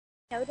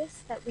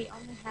Notice that we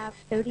only have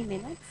 30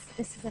 minutes.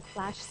 This is a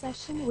flash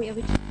session. We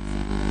originally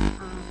submitted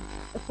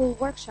the full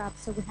workshop,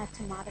 so we had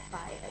to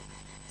modify it.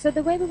 So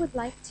the way we would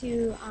like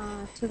to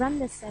run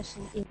this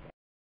session is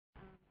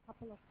a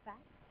couple of facts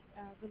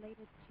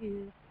related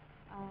to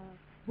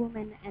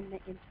women and the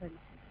internet,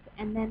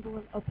 and then we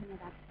will open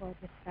it up for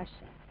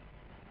discussion.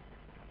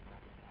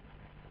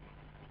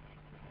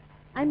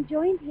 I'm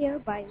joined here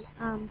by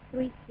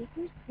three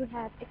speakers who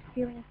have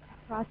experience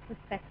across the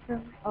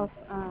spectrum of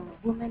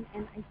women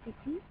and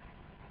ICT.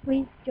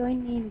 Please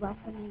join me in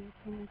welcoming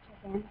Kenicha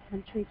Dan,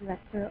 Country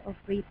Director of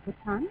Read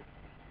Bhutan,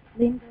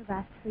 Linda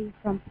Rastri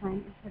from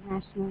Plan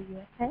International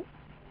USA,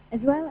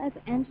 as well as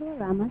Angela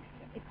Ramos,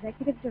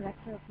 Executive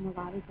Director of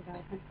Malawi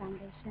Development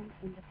Foundation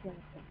in the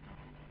Philippines.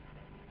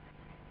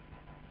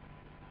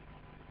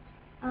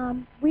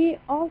 We,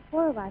 all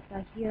four of us,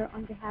 are here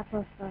on behalf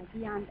of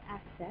Beyond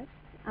Access.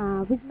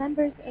 With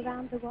members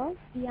around the world,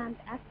 Beyond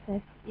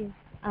Access is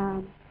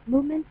a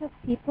movement of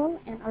people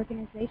and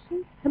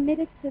organizations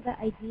committed to the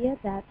idea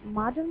that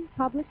modern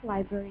public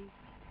libraries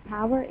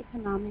power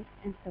economic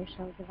and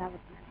social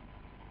development.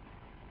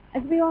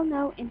 As we all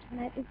know,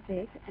 internet is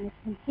big and it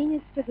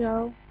continues to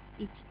grow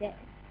each day.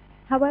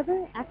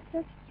 However,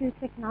 access to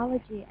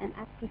technology and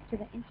access to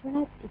the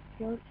internet is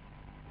still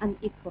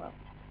unequal.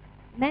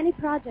 Many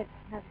projects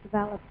have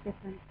developed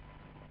different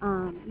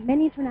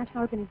many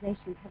international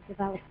organizations have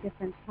developed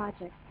different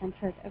projects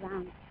centered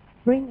around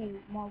bringing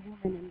more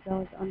women and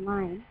girls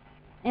online.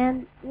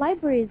 And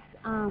libraries,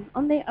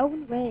 on their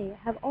own way,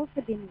 have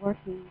also been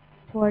working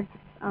towards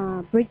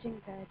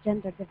bridging the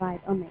gender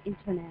divide on the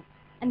internet.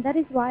 And that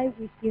is why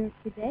we're here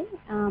today,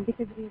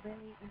 because we're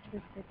really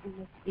interested in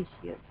this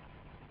issue.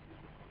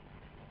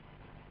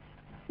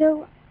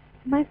 So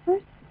my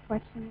first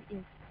question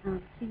is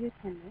to you,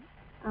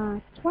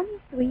 Tenley.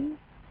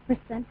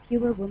 23%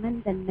 fewer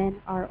women than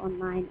men are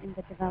online in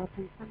the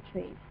developing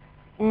countries.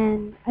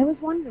 And I was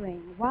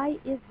wondering, why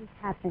is this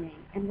happening?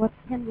 And what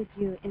can we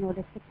do in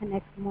order to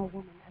connect more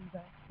women and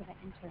girls to the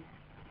internet?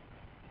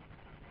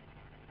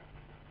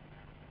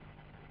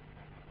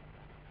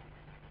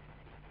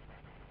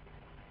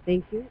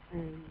 Thank you,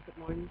 and good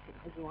morning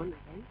to everyone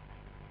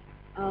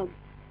again.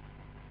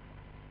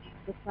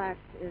 The fact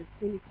is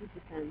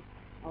 22%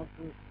 of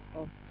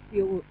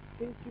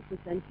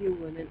 22% fewer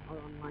women are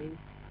online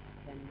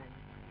than men.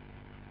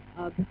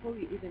 Before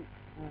we even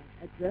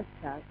address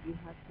that, we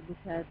have to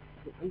look at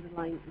the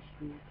underlying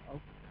issues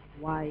of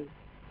why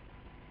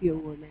fewer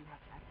women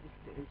have access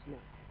to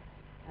internet.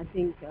 I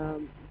think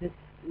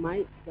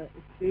the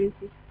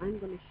experiences I'm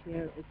going to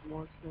share is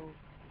more so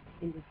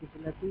in the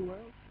developing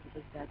world,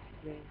 because that's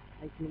where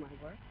I do my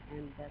work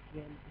and that's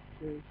where my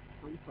experiences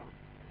come from.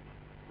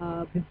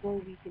 Before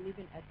we can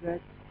even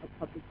address a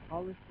public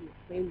policy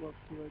framework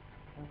towards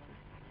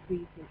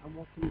creating a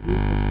more conducive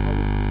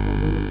policy for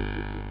women in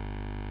business,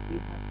 we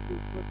have to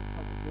first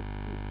cover those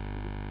two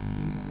issues.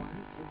 Number one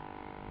is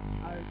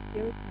our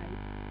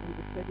stereotypes and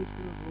the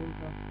traditional roles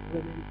of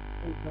women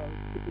and girls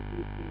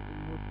typically played in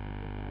most of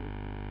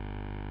society.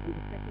 And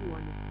the second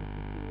one is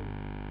particularly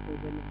for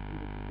women in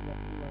the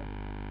developing world.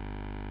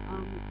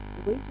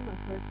 Going to my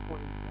first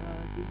point,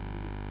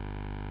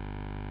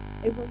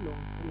 everyone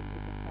knows, it's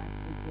a fact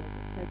is that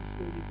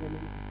traditionally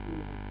women are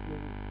seen as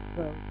being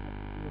girls have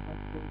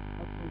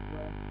household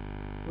work,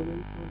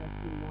 women feel are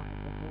seen more at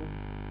the home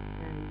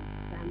and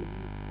family,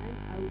 and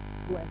I would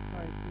go as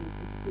far as saying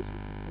education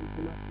systems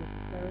do not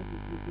necessarily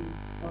using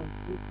or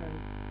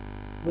encourage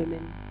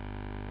women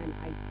and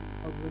IT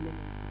or women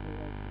in civil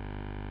rights.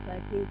 So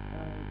I think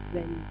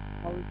when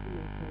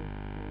policymakers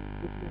and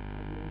business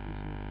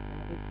organizations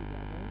gather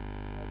together,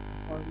 like the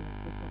Forum of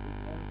Social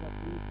Affairs, what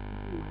we need to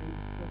keep in mind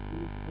is first we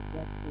need to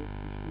address those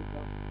issues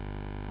of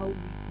how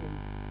we can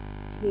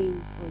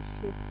change or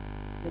shift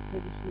the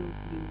traditional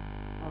views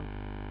of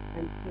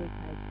and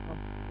stereotypes of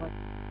what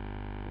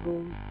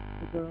role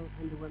the girl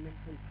and the women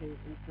can play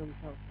in terms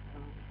of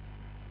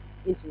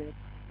internet,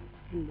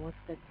 and more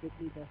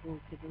specifically the whole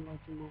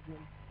technology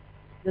movement.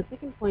 The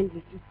second point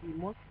is we see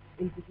most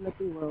in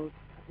developing world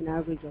an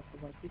average of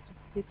about 50%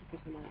 of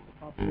the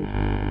population,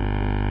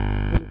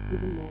 and it's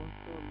even more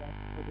so less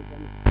for the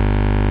women.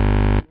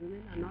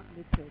 Women are not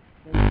literate,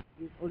 then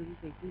we've already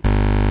taken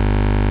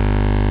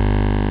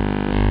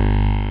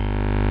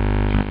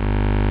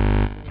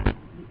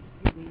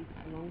ways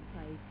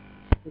alongside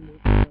the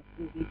notion of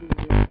engaging with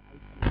the IT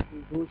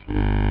and those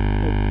needs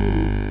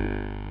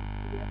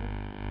together.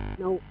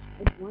 Now,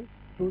 once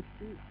those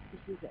two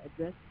issues are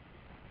addressed,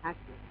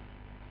 access.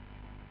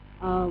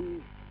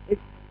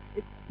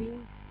 It's been,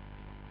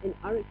 in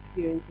our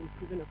experience and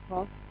proven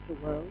across the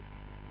world,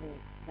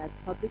 that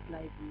public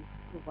libraries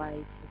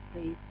provide a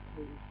safe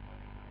space,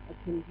 a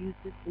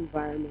conducive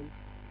environment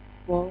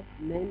for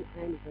men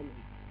and women.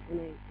 And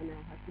I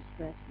have to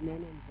stress men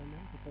and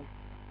women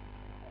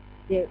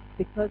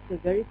because the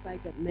very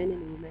fact that men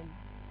and women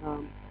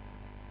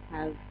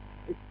have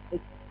it's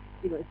it's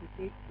a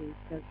safe space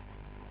that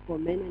for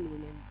men and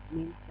women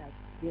means that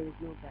there is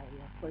no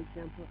barrier. For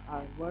example,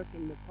 our work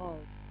in Nepal,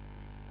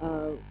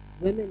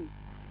 women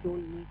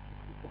don't need to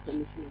seek the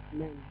permission of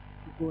men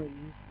to go and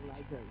use the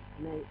library.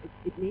 And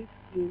it may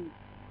seem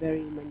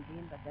very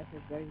mundane, but that's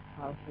a very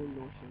powerful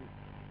notion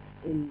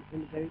in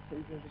very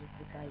conservative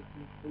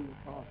societies in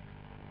Nepal.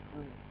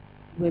 Uh,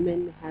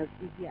 Women have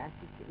easy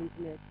access to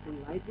internet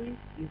in libraries.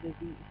 Either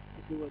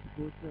if they were to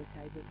go to a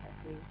cyber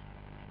cafe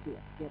to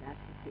get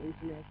access to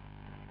internet,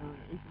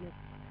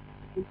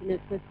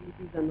 internet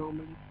facilities are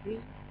normally free.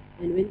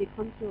 And when they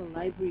come to a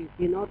library,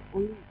 they not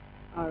only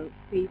are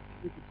faced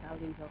with the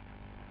challenge of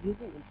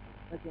using internet,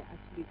 but they're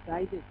actually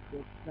guided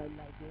by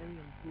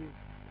librarians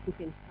who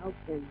can help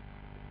them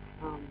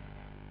um,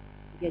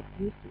 get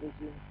used to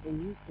internet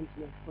and use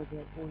internet for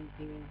their own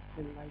gain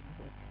and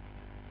livelihood.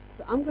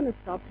 So I'm going to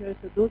stop here.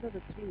 So those are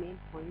the three main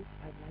points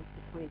I'd like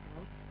to point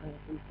out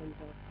in terms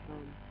of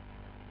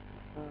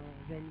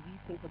when we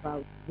think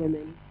about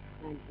women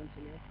and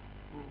internet,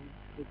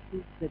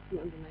 the two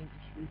underlying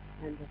issues,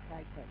 and the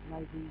fact that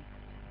libraries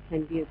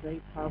can be a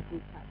very powerful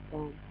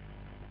platform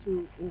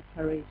to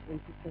encourage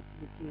and to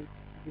facilitate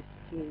this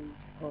change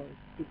or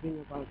to bring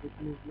about this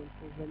movement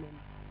for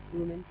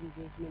women's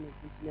engagement in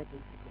internet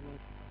and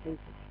technology. Thank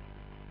you.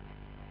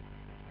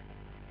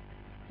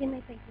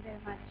 Kinley, thank you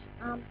very much.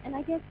 And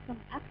I guess from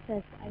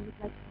access, I would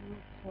like to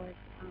move towards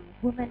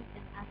women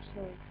in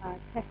actual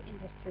tech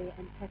industry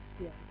and tech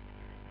field.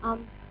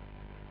 Um,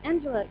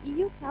 Angela,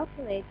 EU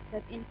calculates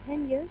that in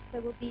 10 years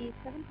there will be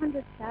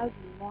 700,000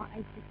 more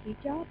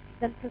ICT jobs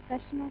than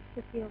professionals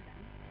to fill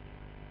them.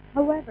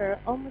 However,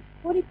 almost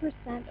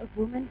 40% of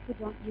women who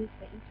don't use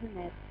the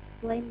internet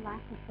blame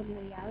lack of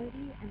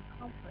familiarity and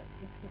comfort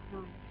with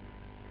technology.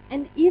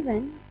 And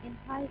even in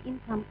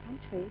high-income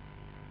countries,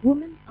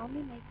 women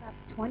only make up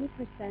 20%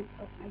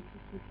 of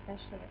ICT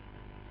specialists.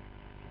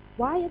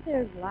 Why is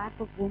there a lack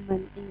of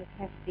women in the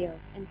tech field,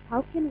 and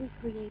how can we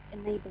create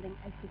enabling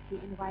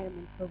ICT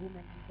environment for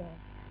women and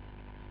girls?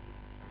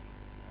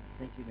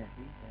 Thank you,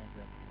 Nancy, and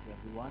to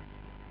everyone.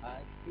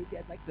 Maybe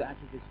I'd like to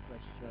answer this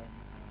question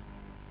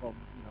from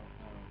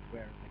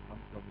where I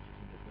come from, which is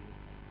in the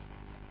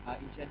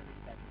Philippines. In general,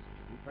 that is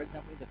true. For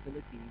example, in the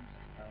Philippines,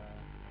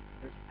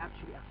 there's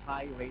actually a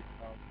high rate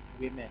of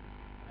women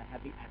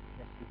having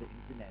access to the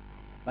internet.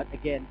 But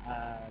again,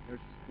 there's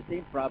the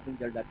same problem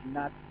there that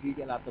not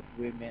really a lot of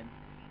women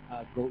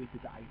go into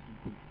the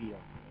ICT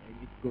field. And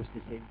it goes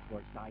the same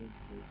for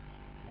sciences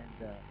and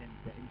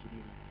the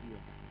engineering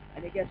field.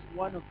 And I guess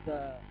one of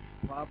the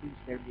problems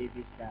there maybe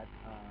is that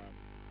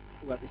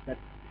is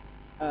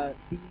that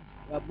these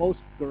most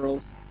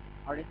girls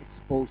aren't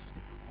exposed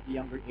at a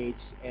younger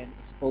age and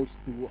exposed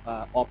to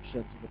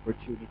options and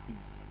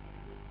opportunities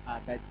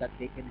that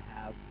they can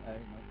have,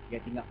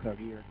 getting a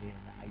career in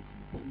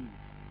ICT.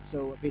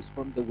 So based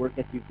from the work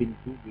that we've been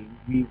doing,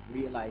 we've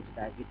realized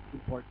that it's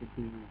important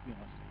to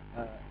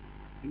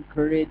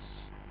encourage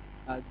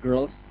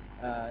girls,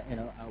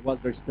 while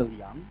they're still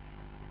young,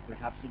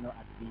 perhaps at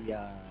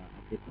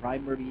the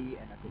primary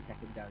and at the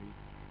secondary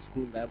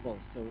school level.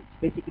 So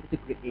it's basically to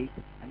create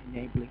an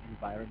enabling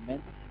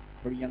environment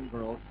for young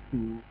girls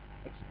to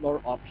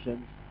explore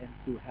options and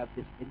to have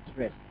this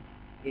interest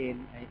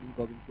in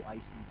going to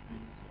ICTs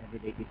and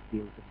related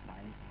fields of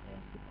science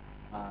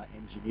and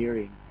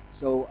engineering.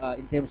 So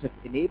in terms of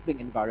enabling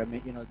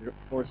environment, of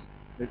course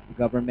the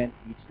government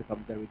needs to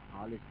come there with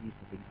policies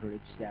that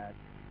encourage that,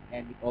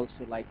 and we'd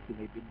also like to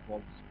maybe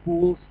involve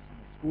schools.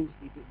 Schools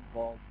need to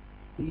involve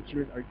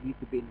teachers are need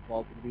to be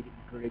involved in really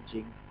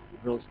encouraging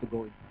girls to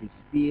go into this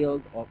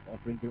field, of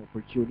offering them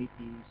opportunities,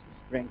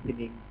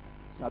 strengthening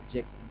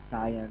subjects in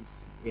science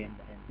and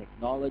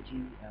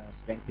technology,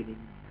 strengthening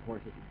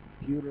courses in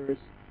computers,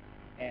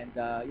 and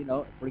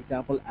for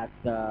example, at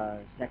the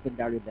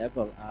secondary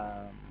level,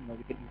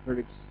 we can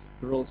encourage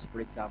girls, for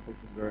example,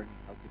 to learn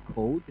how to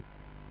code,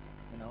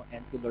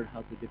 and to learn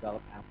how to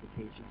develop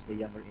applications at a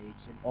younger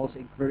age, and also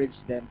encourage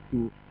them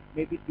to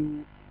maybe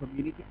do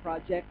community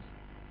projects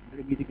in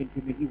the music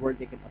community where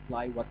they can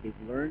apply what they've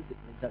learned.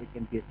 That it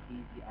can be as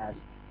easy as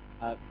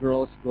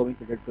girls going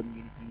to their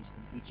communities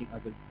and teaching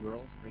other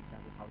girls, for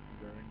example,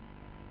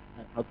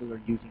 how to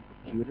learn using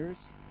computers,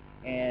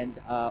 and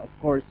of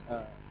course,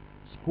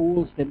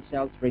 schools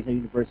themselves, for example,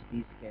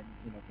 universities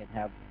can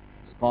have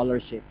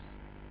scholarships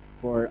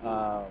for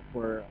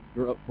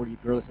you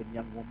girls and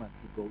young women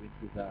to go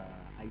into the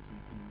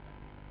ICT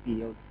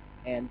field,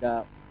 and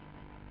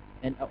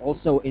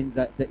also in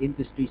the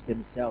industries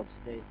themselves,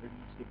 there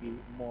needs to be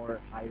more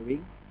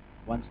hiring.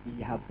 Once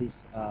we have this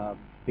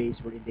base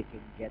wherein they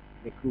can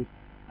recruit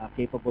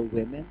capable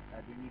women,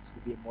 there needs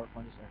to be a more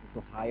conscious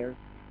effort to hire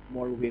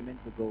more women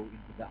to go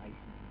into the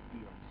ICT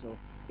field. So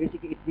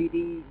basically, it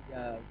really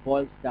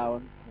boils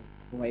down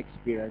to my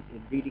experience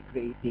in really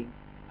creating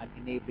an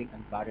enabling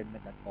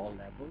environment at all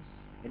levels,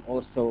 and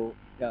also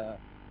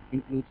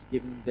includes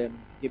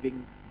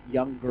giving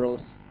young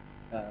girls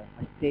a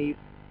safe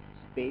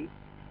space,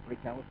 for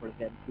example, for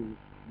them to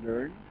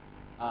learn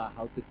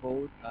how to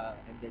code,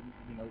 and then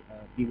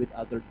be with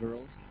other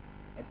girls,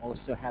 and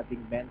also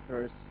having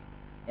mentors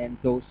and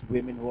those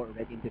women who are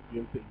already in the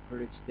field to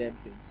encourage them,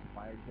 to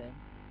inspire them.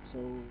 So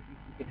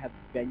you can have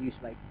venues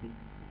like these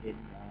in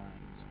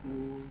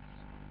schools,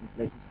 in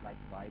places like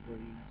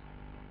libraries,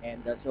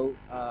 And this would,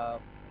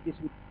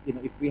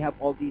 if we have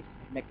all these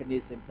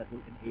mechanisms that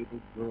will enable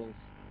girls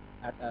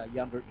at a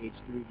younger age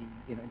to really,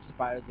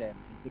 inspire them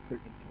and pick their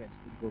interest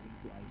in going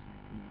to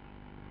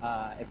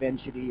ICT.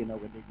 Eventually,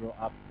 when they grow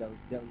up,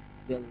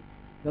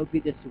 they'll be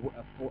this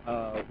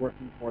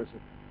working force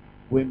of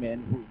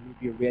women who will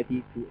be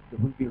ready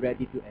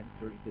to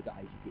enter into the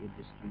ICT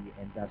industry,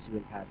 and thus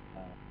will have,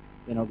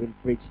 will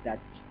bridge that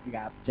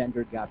gap,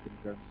 gender gap in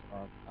terms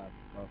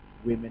of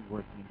women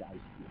working in the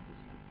ICT industry.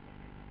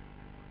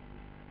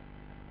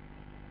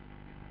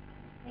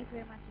 Thank you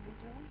very much,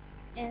 Angela.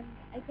 And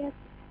I guess,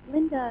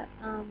 Linda,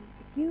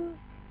 if you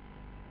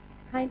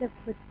kind of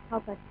could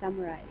help us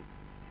summarize.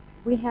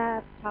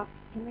 Henry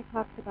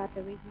talks about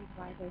the reasons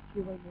why there's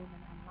fewer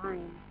women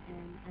online,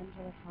 and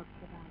Angela talks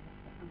about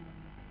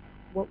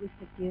what we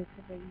could do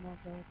to bring more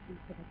girls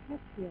into the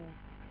tech field.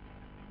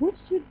 What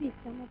should be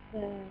some of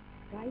the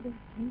guiding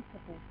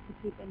principles to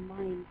keep in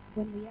mind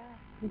when we are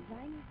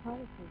designing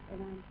policies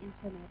around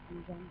internet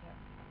and gender?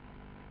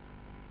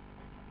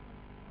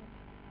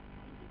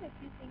 I think a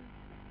few things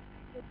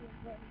would be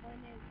important. One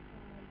is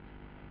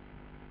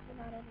to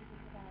not only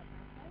think about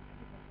access,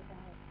 to think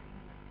about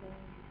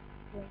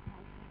going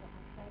past simple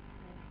access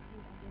and to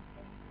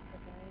understand some of the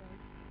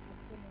barriers.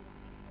 Similarly,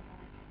 thinking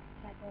about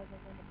that girls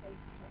are going to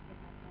face in terms of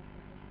access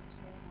and making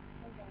sure that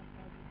programs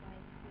are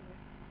designed to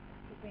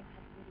bring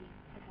equity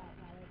to that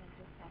rather than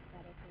just talk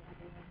about it for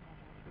everyone who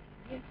has access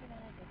to the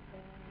internet. If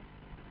they're,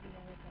 if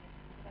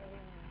a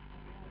player or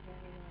a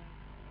library or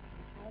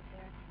out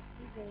there,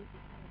 he's really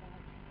thinking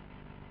about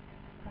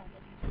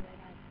making sure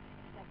that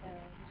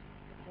there are additional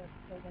support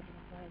for women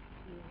and girls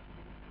to be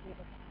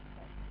able to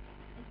access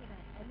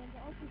internet. And then to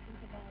also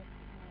think about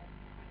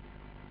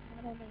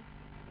not only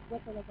what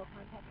the local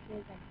context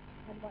is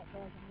and what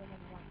girls and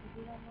women want to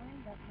do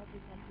online, but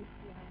helping them think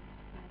beyond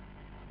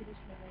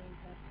traditional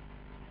ways of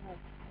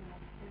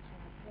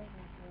traditional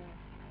employment or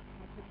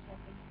traditional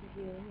things to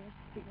do. Here's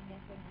speaking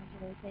against what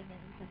Angela was saying,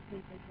 that in some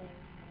cases they said,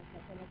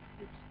 well, let's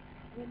teach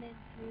women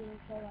to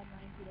go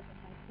online to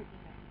different sites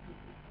picking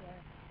recipes or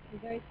the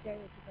very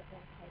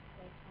stereotypical types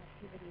of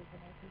activities.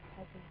 And I think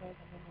helping girls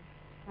and women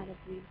kind of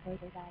dream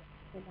further than that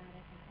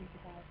and think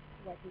about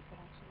what we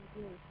could actually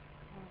do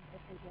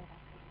if they do have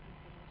access to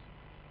information.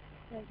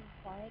 So I think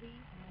quality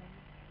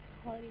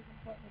is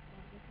important. It's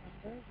not just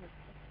numbers, it's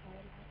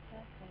quality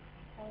access and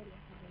quality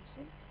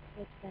information,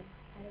 which then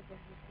kind of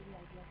brings us to the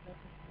idea of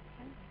local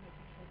content and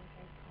making sure that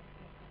there's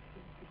content that's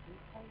being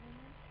produced by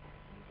women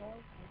and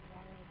girls, as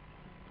well as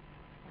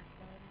that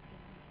quality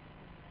being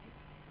right.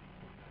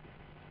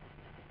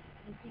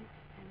 I think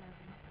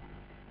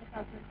it's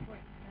also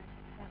important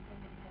that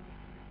women and girls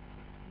have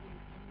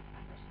any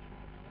partnership to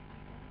develop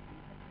new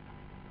policies. I think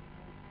not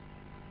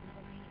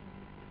only in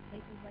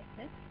places like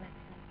this, but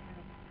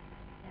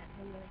that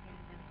we're really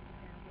getting down to the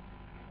ground and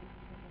letting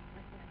women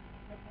let their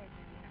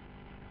narrative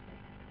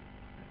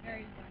are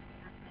very much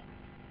happen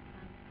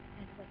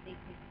and what they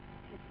think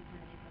could be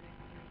done in order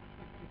to do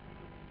something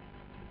about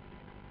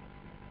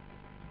access,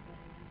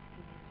 whether that's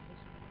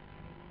additional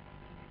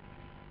opportunities.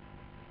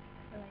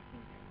 So I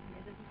think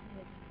those are some of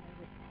the things I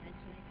would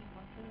mention. I think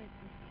also it's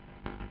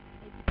important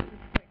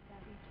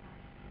that we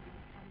track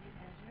how we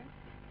measure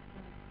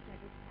gender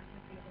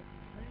disaggregated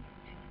numbers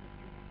and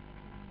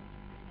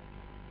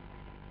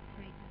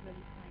trying to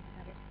really find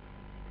better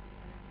statistics and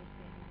better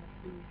understanding of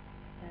who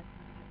does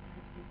have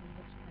access in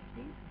which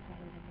countries,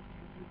 rather than looking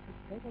at these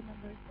just global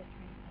numbers, but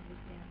trying to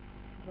understand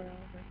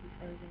rural versus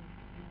urban,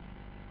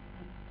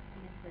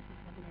 men versus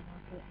women, and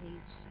also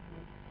age.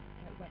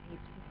 At what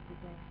age groups do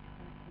girls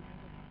start being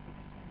able to access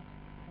internet,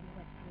 and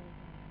what skills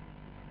are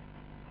required.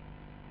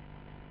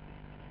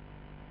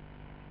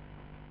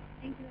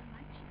 Thank you very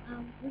much.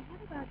 We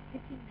have about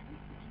 15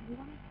 minutes, and we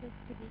want this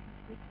to be a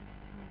quick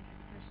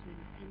discussion.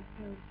 And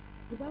so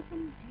we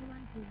welcome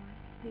anyone who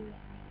wants to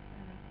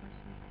ask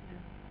questions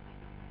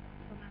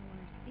from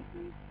our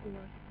speakers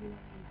or do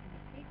any kind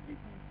of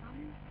statements or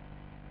comments.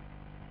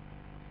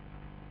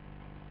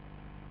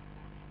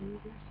 You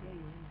can share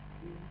your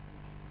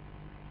experiences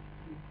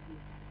in the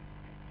field.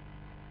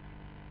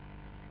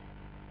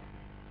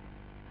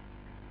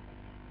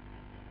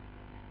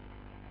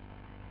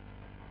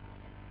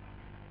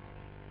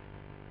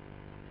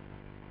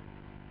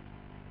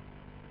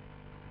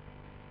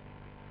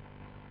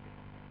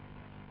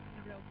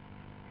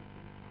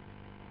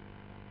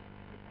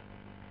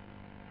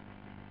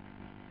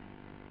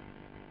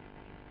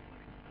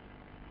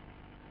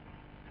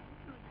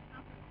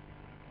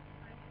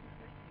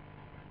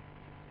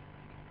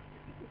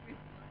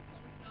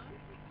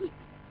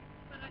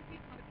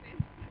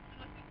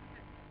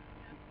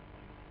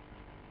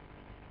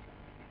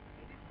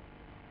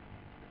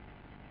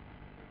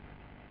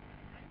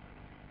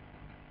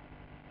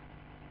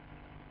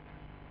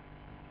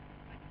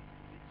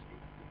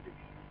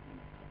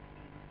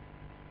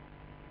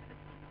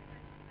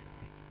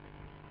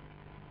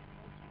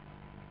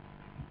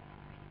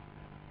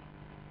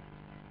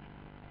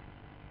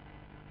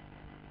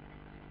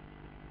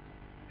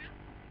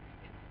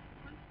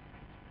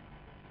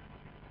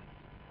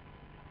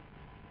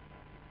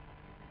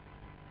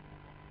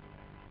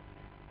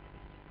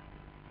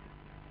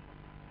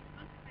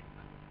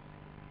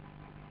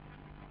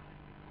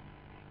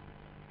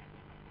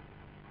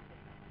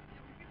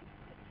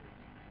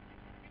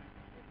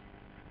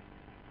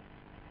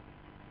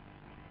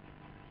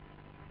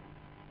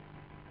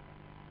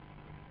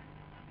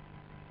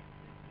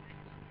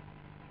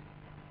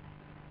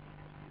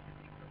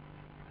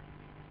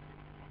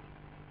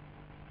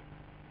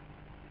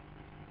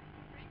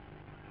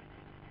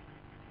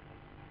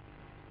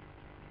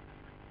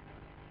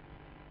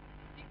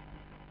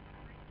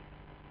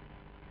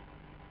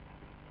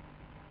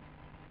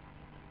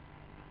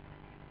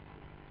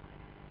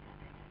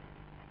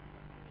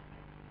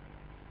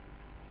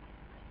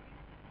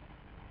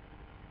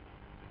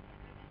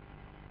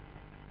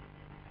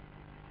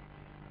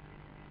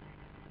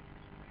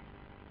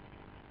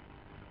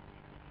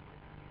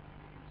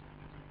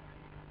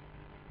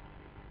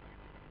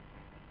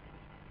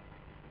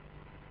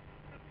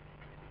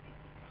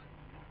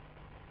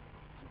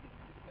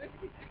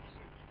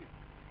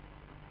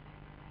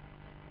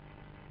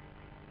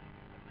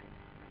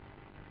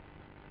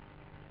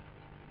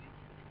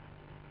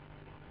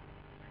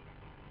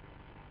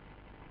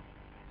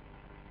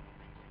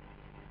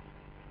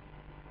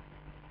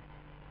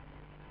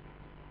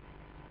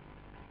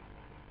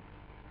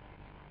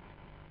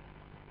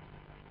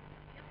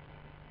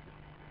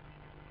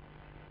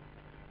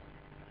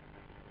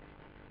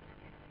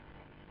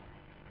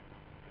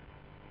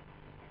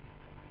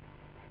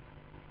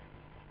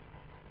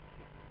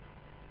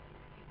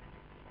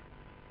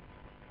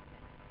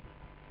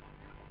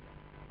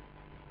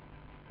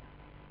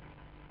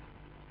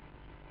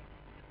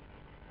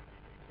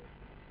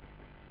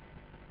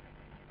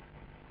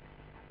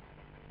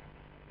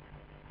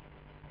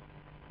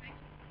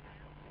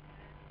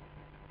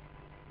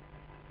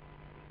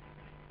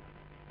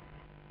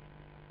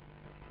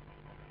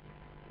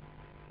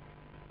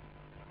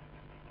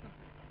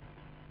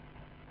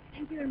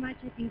 Thank you very much.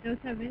 I think those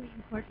are really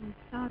important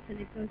thoughts, and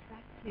it goes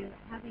back to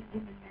having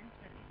women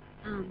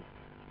mentors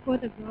for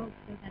the girls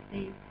so that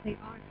they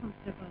are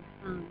comfortable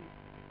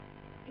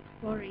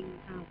exploring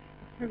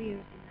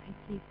careers in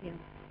the IT field.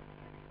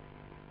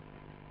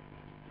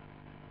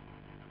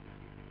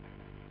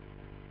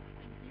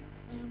 Thank you.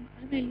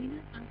 I'm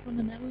Elena. I'm from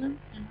the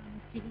Netherlands, and I'm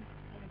a student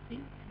at LSE,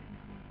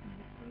 international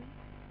history.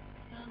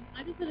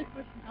 I just had a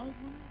question. I was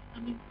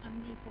wondering,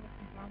 I'm here for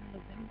empowerment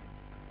of women,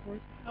 of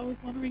course. I was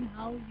wondering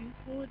how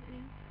useful it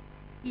is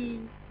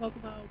to talk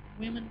about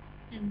women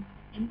and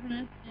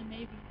internet, and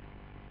maybe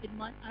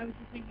I was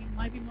just thinking it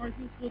might be more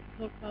useful to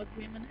talk about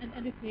women and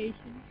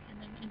education,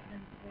 and then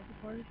internet is also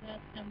part of that,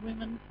 and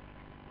women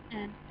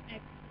and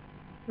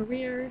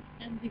careers,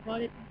 and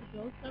divide it into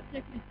those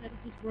subjects instead of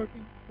just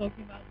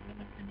talking about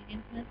women and the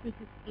internet, which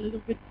is a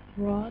little bit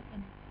broad,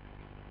 and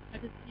I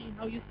just see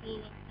how useful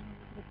it was and a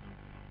little bit more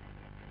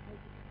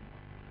focused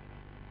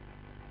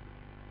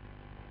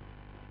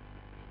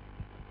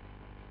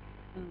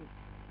on.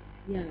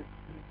 Yeah,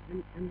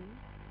 and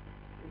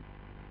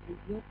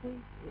your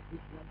point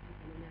is well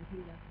taken, and I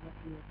think that's what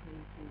we are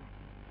trying to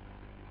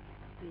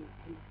say in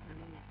this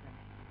panel is that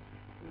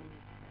we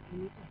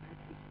need to have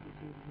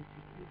education and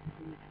literacy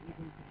to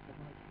even talk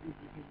about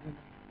engaging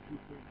women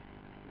into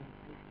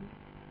IT.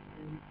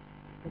 And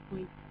the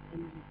point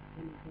and the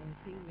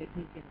thing we're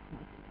trying to get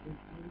across is that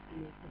how we can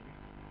make a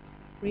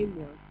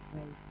framework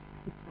or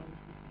put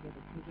policies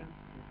together, programs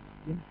together.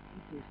 You have to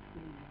keep your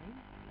school in mind.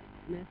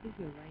 And I think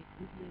you're right,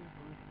 internet is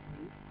not an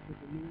end, but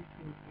a means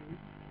to an end.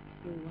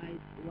 So why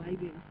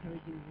we're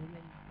encouraging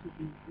women to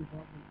be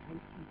involved in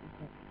IT is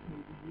that it can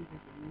be used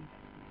as a means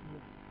to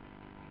empower.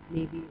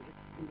 Maybe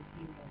it's in the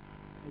field of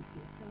IT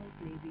itself,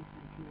 maybe it's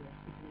in the field of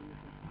economic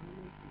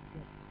empowerment to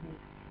get more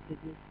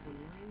business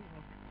online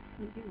or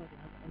something or the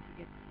other, or to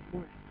get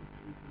more access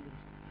to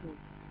information. So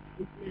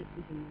internet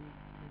is a means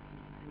to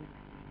bring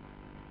that in.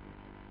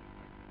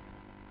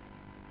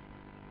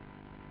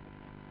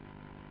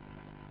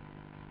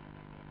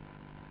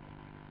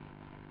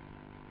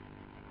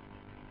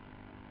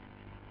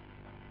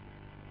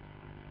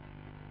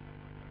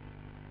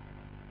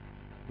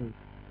 So,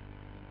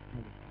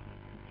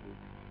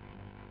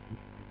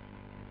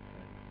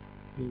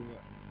 so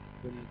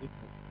when I look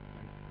at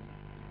myself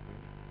and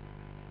girls,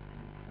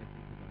 I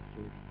think about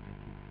Jordan, I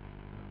think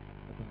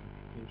about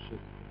social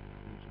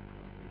exclusion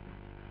rather than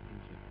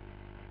inclusion.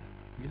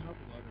 We have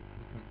a lot of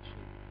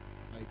potential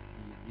IT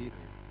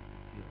leaders in the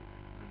field,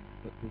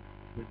 but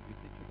when we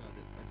think about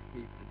it, our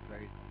case is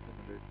very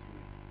similar to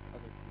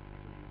other cases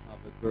when you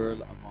have a girl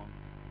among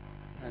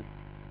 10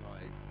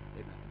 guys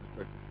in a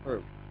certain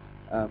firm.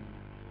 Um,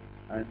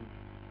 and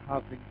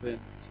having been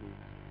to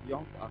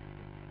Young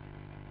Access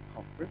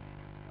conference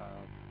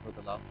for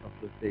the last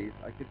couple of days,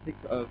 I can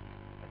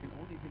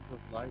only think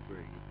of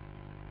libraries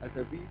as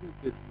a really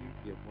good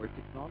medium where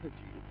technology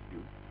is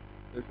used.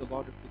 There's a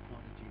lot of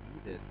technology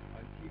needed.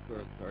 IT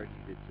girls are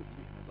needed to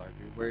be in a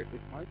library. Where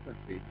in my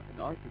country, in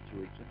our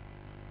situation,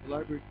 the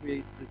library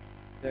creates this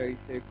very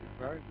safe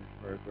environment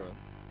for a girl.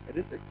 It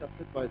is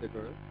accepted by the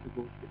girls to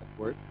go to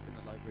work in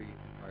a library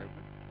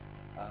environment,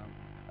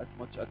 as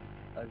much as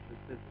it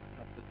is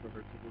accepted for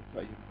her to go to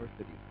a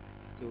university.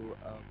 So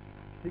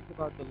think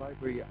about the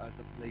library as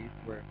a place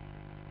where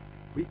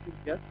we can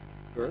get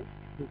girls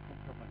who come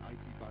from an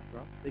IT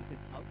background. They can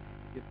help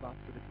give back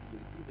to the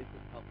community. They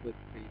can help with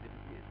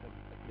creativity. It's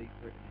a place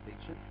for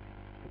innovation.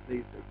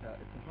 It's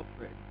a hub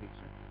for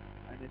innovation,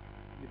 and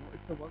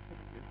it's a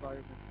welcoming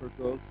environment for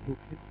girls who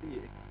can be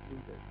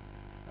excluded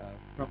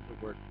from the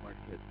work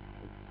market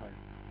in time,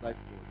 like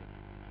Jordan.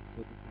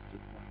 So this is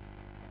just one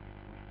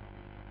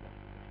comment on that.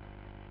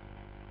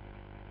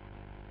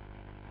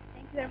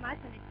 Thank you very much,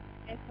 and it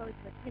echoes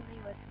what Timmy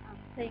was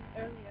saying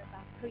earlier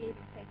about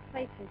creating safe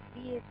places,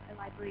 be it a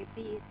library,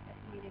 be it a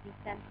community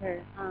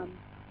center,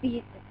 be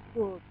it a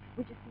school.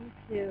 We just need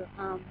to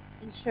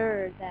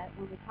ensure that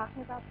when we're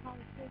talking about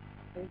politics,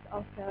 there's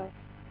also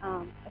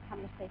a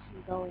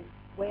conversation going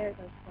where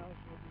those girls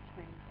will be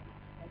trained and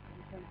access the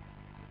internet.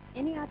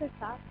 Any other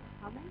thoughts or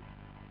comments?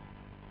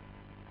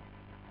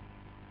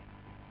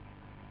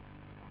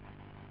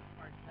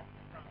 From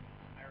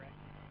Iraq.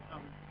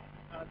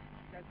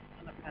 You guys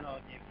on the panel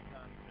gave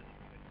some really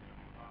good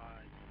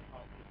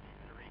policy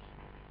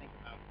considerations to think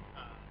about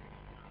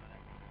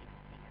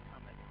in your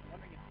comments. I'm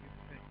wondering if you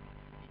could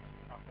each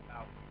talk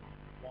about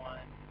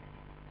one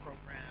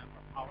program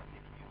or policy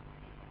that you've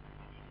seen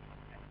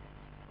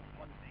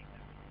one thing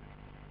that we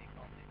take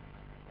home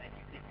that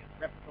you think is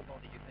replicable,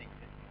 that you think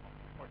is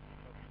important to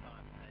focus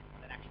on,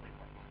 that actually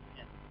works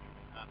in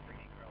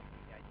bringing girls to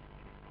the IT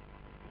field.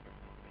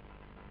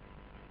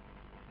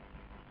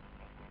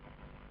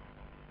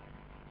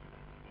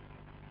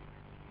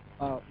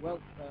 Well,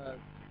 I'll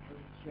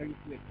share you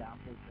two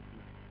examples that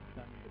we've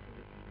done in the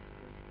Philippines.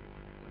 First,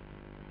 of course,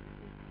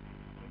 with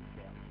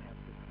Intel, we have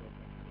this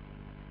program called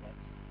Reset,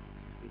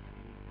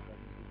 basically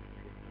presenting digital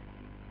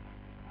literacy.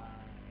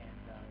 And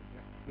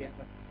we have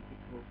a specific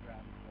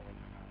program called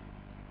a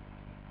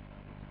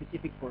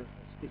specific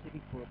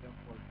program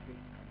for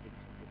training on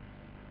digital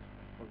literacy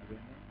for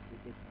women. they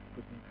didn't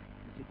put in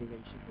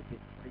consideration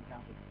for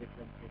example, the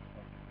differences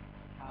of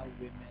how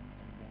women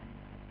and men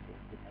to the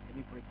internet. I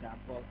mean, for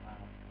example,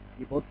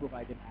 we both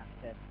provide them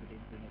access to the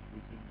internet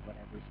using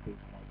whatever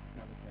space like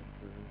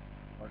telecenter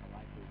or a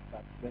library.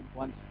 But when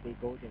once they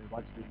go there,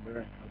 once they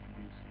learn how to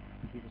use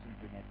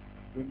internet,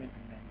 women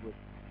and men would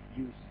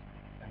use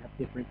have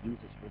different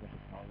uses for the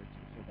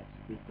technology. So that's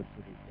being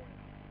considered there.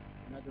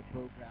 Another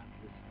program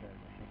is the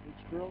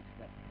teenage girls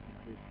that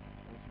we've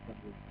also done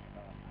with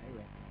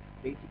IREC.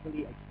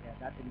 Basically,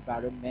 that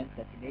environment,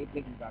 that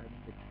enabling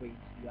environment that trains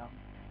young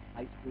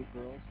high school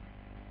girls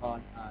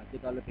on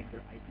developing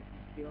their ICT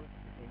skills,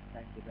 at the same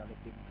time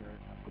developing their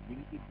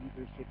community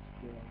leadership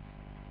skills,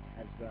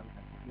 as well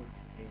as skills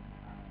in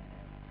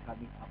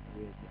coming up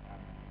with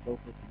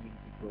local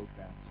community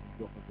programs and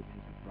local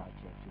community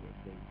projects, wherein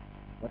they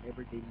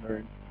whatever they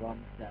learn from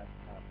that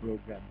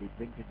program, they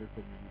bring to their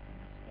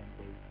communities and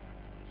they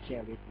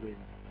share it with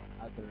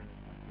other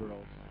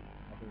girls,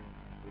 other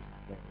members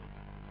of their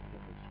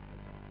generation.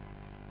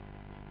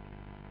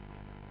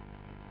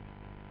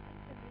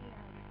 For me,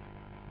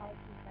 the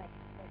policies that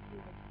you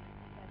would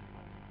that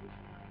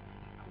reason why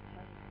are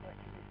so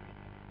important is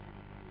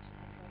education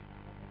of girls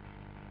and women.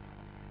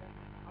 Those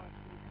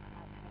policies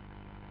have to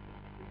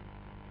be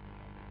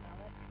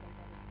developed so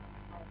that it's not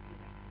a policy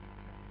that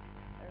the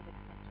urban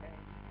center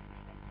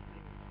and to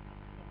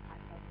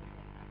impact all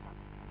women across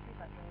the country,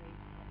 but really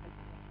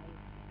taking a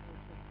place to center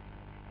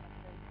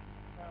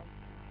girls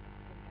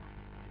in that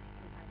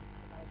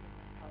developing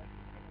those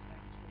policies so that they're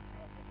actually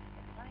developed in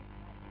the life,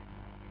 not just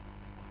the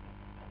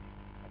fact that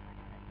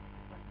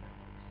one person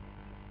that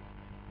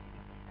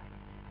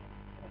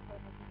but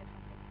I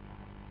think there's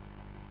something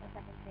a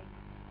second thing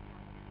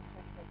in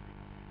terms of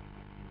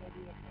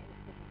maybe an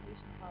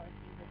education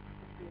policy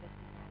would be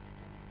looking at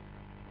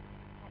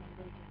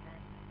engaging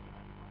men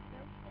also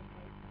in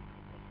ways to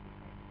take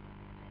people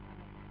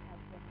as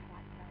women's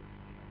access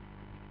and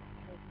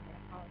making it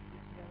a policy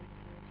to really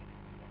engage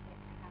and look at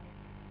how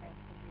men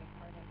can be a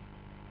part of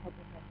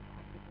helping with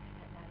acquisition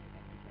that matters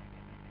and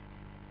resources.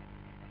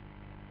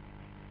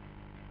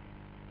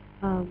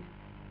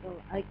 Well,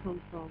 I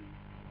come from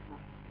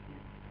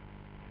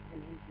an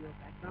NGO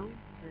background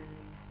and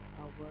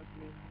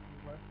we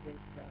work with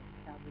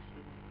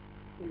establishing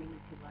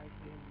community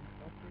library and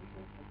resource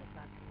centers as a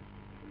platform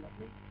for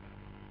development.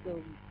 So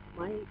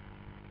my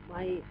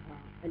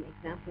an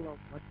example of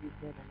what we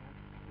did, and I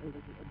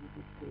already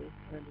alluded to it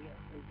earlier,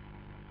 is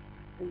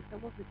in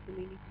some of the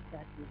communities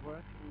that we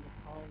work in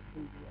Nepal,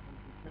 India, and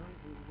Bhutan,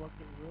 and we work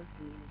in rural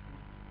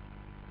communities,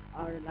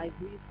 our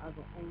libraries are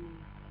the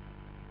only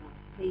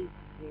place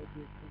where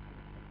there's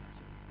internet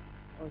connection,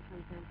 or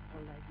sometimes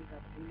our libraries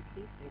are the only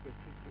place where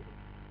there's computing.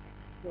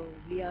 So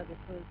we are the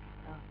first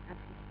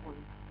access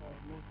point for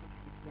most of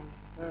these young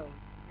girls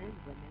and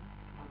women.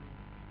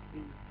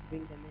 We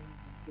bring them in,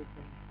 we give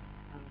them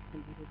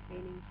computer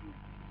training, we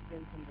teach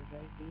them from the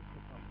very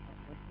basic of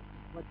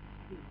what's the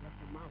screen, what's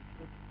the mouse,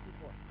 what's the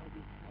keyboard, how do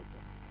you type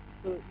it.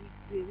 So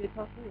we're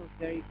talking of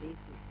very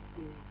basic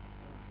to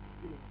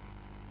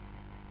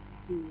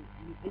to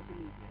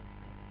intermediate,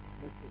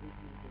 let's say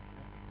intermediate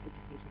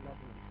education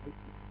level of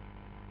IT.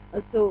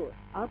 So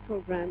our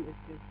program is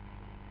just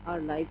our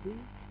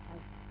library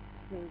has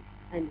turned,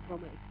 and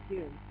from my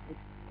experience, it's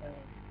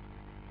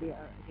they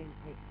are again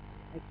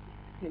I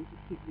tend to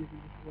keep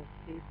using this word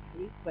safe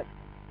space, but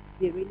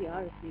they really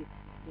are a safe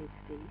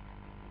space,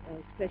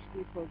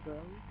 especially for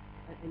girls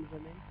and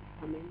women to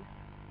come in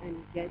and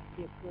get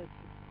their first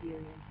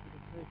experience,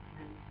 their first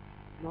hand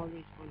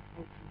knowledge on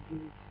how to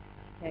use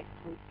tech,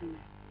 how to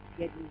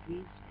get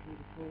engaged in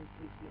the whole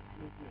internet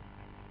movement.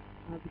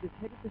 Because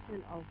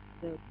 30% of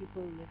the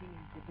people living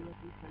in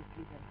developing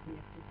countries are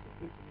connected to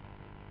internet.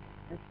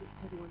 That's just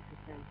 31%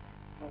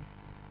 of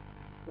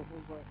the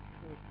whole world.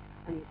 So,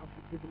 I mean, of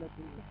the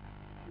developing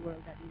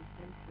world, that means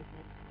 70%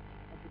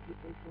 of the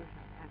people don't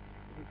have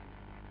access to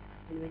internet.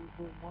 And when you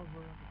go more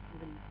rural,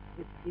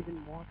 it's even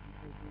more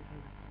people who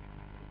don't have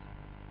access.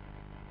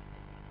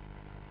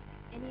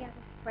 Any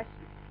other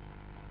questions?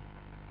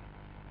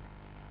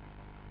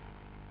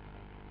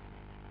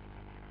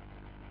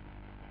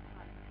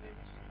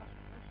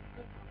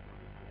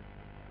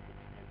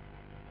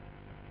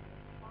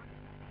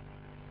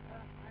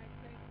 I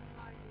came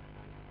online in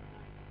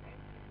 1998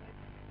 and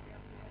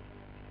then we had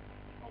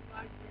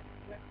online we had a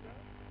web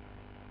girl.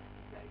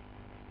 Then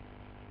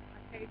I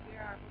came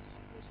there, I was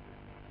listening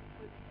to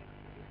people and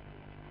the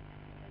internet.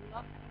 And a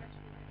lot of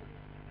questions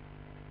coming,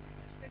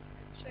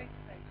 especially in safe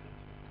places,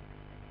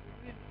 were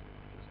really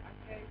easy. I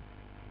came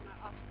when I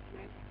asked for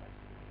many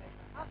questions, they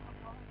were, ha ha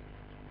ha,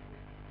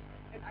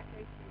 and I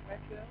came to the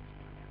web girls,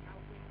 and they are now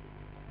working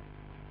there,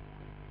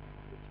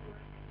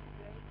 mature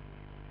today.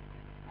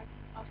 I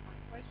could ask my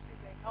question,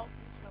 they helped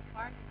me so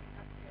far, and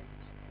I became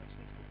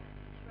assistant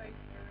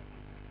administrator.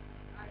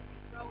 I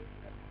was growing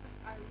because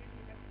I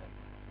really had the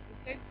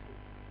intention to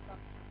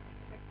become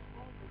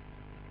technical, but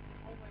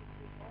always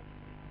involved.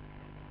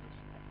 Because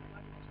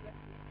everybody was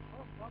left with,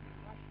 oh, mommy,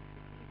 why should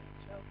you do it?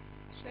 So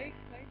the safe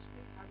place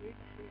thing, I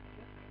really bring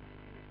it up,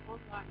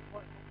 online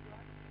or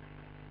offline.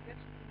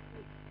 That's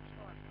it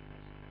sharp.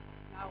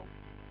 Now,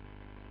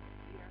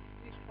 yeah,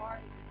 this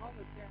part and all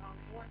of their on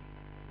board,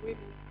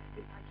 women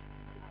can actually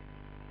come out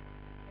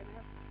and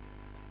have.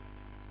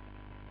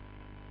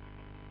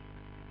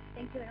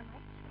 Thank you very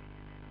much.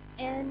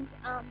 And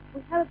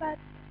we have about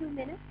 2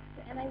 minutes,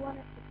 and I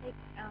wanted to take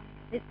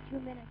this 2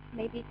 minutes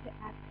maybe to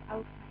ask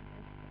our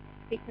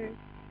panelists, speakers,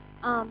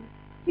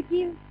 to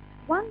give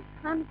one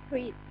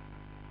concrete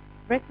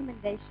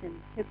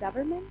recommendation to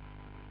governments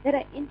that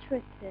are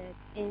interested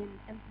in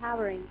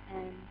empowering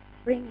and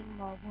bringing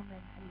more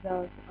women and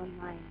girls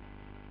online.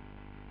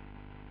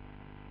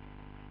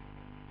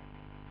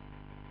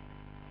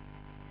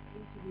 I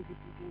seem to be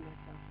repeating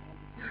myself all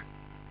the time.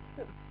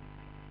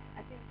 I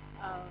think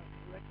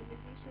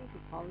recommendation to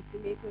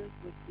policymakers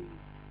would be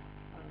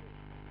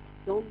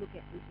don't look at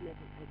internet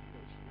in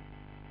isolation.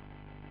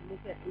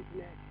 Look at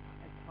internet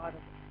as part of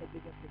the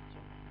bigger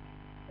picture,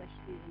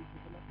 especially in the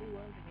developing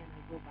world. Again,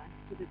 I go back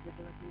to the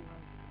developing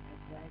world.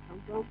 That's where I come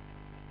from.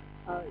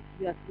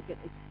 You have to look at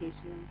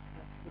education. You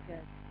have to look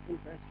at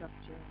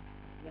infrastructure.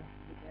 You have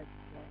to look at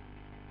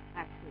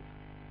access,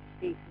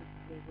 spaces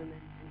where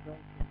women and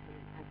girls can come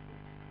and access,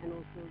 and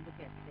also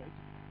look at the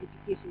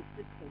education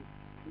system,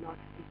 not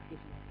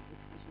education as an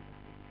education, but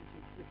the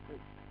education system.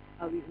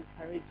 Are we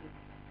encouraging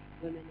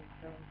women and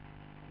girls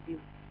to be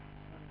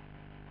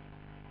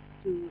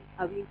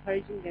are we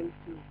encouraging them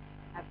to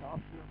have the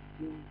option of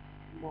doing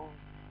more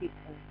creating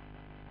a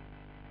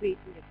career in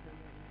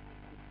IT?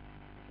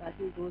 So I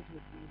think those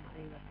would be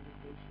my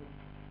recommendations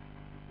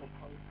for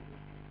policymakers.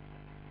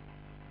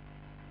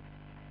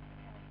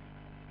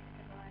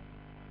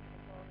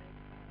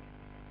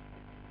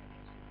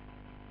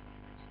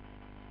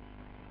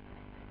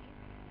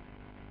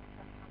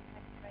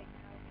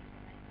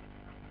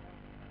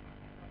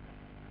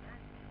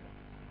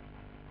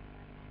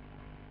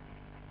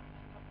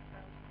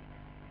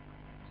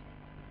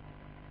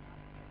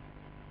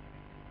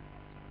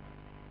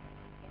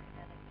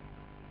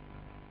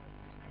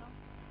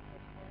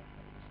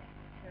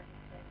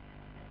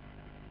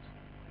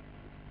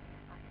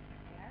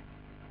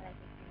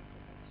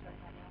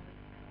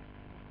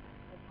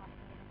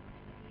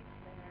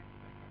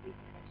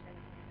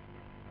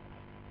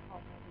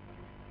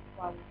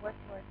 While we work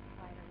towards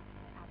providing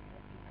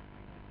access, we have to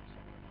make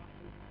sure we're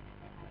offering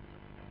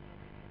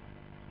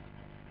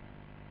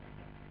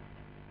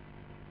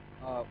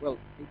Well,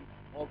 maybe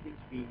all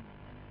things being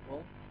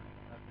equal,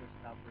 because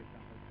now, for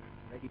example, there's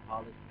already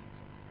policies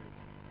of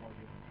encouraging more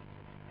women in terms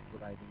of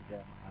providing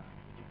them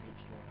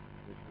education,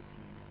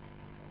 literacy,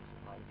 and also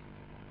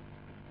policies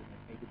to implement.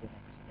 Maybe the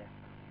next step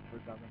for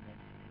government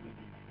in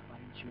really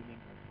fine-tuning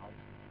their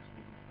policies is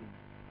really to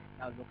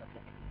now look at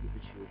the equity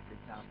issue. For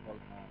example,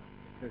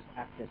 if there's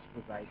access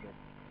provided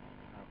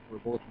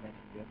for both men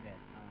and women,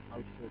 how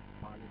should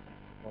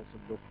policies also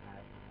look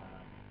at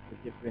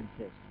the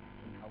differences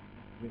in how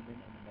women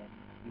and men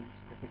use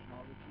the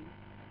technology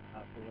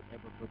for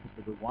whatever purpose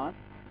they will want?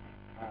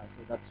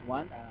 So that's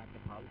one at the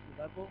policy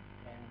level,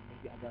 and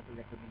maybe another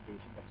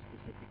recommendation that's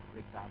specific.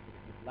 For example, if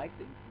you'd like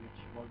to encourage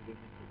more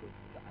women to go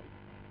into the IT,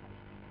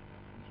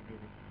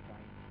 engineering,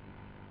 design,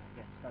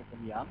 again, start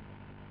them young.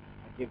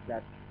 Give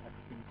that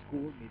in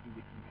school, maybe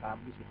within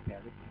families, with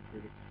parents,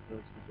 encourage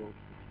girls to go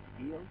into these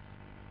fields.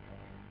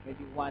 And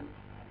maybe one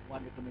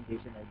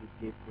recommendation I would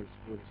give for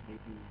schools,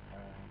 maybe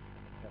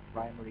the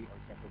primary or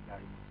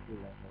secondary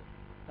school level,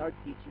 start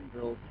teaching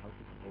girls how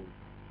to code.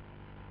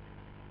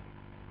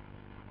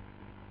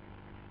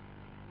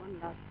 One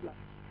last plug,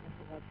 I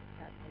forgot to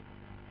chat out.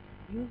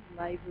 Use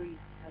libraries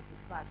as a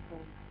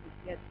platform to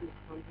get this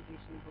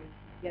conversation going,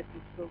 to get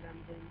this program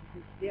going,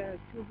 because there are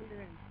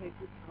 230,000,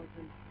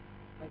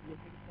 like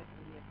Nihari said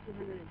earlier,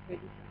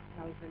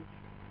 230,000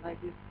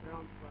 libraries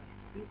around the world.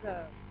 These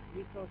are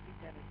resources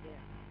that are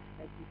there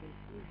that you can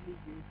easily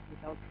use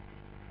without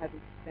having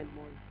to spend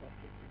more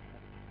resources in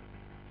studying.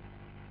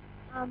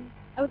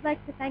 I would like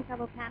to thank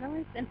our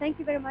panelists, and thank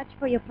you very much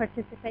for your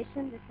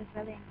participation. This is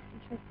really an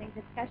interesting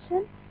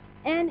discussion.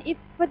 And if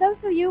for those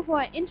of you who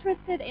are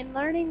interested in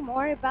learning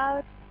more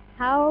about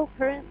how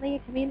currently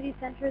community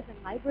centers and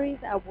libraries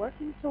are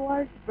working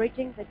towards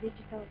bridging the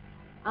digital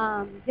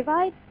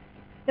divide,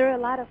 there are a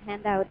lot of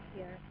handouts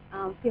here.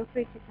 Feel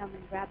free to come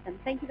and grab them.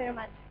 Thank you very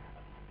much.